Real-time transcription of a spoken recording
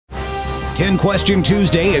10 Question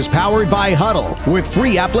Tuesday is powered by Huddle with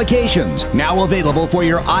free applications now available for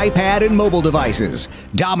your iPad and mobile devices.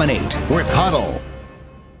 Dominate with Huddle.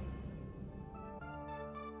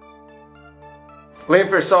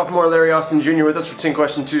 Lanphier sophomore Larry Austin Jr. with us for 10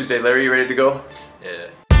 Question Tuesday. Larry, you ready to go? Yeah.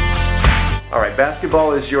 Alright,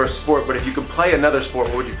 basketball is your sport, but if you could play another sport,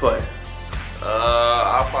 what would you play?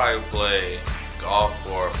 I'll probably play golf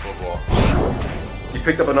or football. You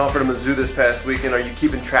picked up an offer to Mizzou this past weekend. Are you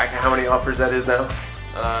keeping track of how many offers that is now?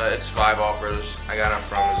 It's 5 offers. I got them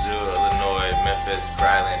from Mizzou, Illinois, Memphis,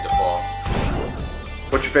 Bradley, and DePaul.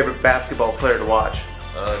 What's your favorite basketball player to watch?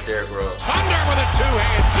 Derrick Rose. Thunder with a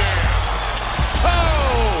two-hand jam.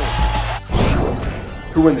 Oh!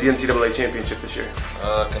 Who wins the NCAA championship this year?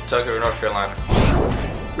 Kentucky or North Carolina.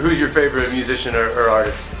 Who's your favorite musician or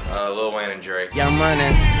artist? Lil Wayne and Drake. Young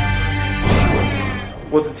Money.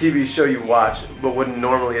 What's a TV show you watch but wouldn't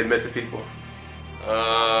normally admit to people?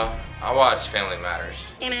 I watch Family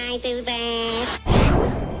Matters. Can I do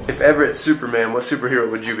that? If ever it's Superman, what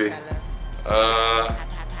superhero would you be?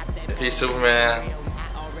 If he's Superman,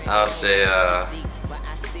 I'll say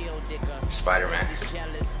Spider-Man.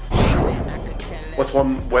 What's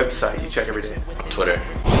one website you check every day? Twitter.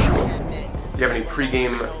 Do you have any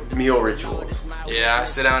pregame meal rituals? Yeah, I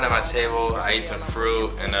sit down at my table, I eat some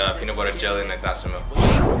fruit and peanut butter jelly and a glass of milk.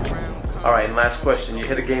 Alright, and last question. You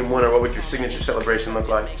hit a game winner, what would your signature celebration look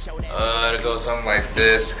like? It'll go something like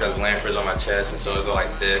this, because Lanphier's on my chest, and so it'll go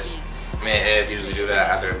like this. Me and Ed usually do that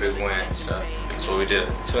after a big win, so that's what we do.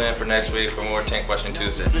 Tune in for next week for more 10 Question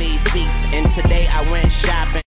Tuesday. And today I went shopping.